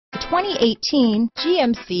2018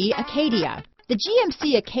 GMC Acadia. The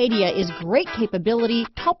GMC Acadia is great capability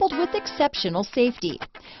coupled with exceptional safety.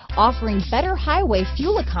 Offering better highway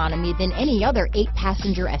fuel economy than any other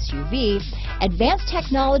 8-passenger SUV, advanced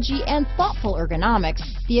technology and thoughtful ergonomics,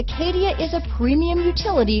 the Acadia is a premium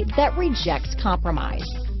utility that rejects compromise.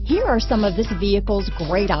 Here are some of this vehicle's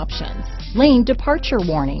great options: lane departure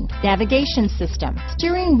warning, navigation system,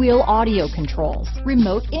 steering wheel audio controls,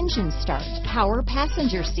 remote engine start, power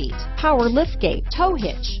passenger seat, power liftgate, tow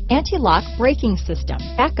hitch, anti-lock braking system,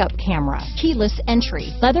 backup camera, keyless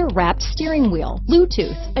entry, leather-wrapped steering wheel,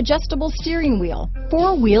 Bluetooth, adjustable steering wheel,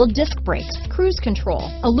 4-wheel disc brakes, cruise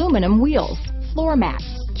control, aluminum wheels, floor mats,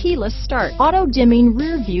 keyless start, auto-dimming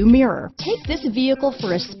rear view mirror. Take this vehicle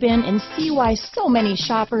for a spin and see why so many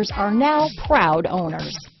shoppers are now proud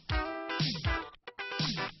owners.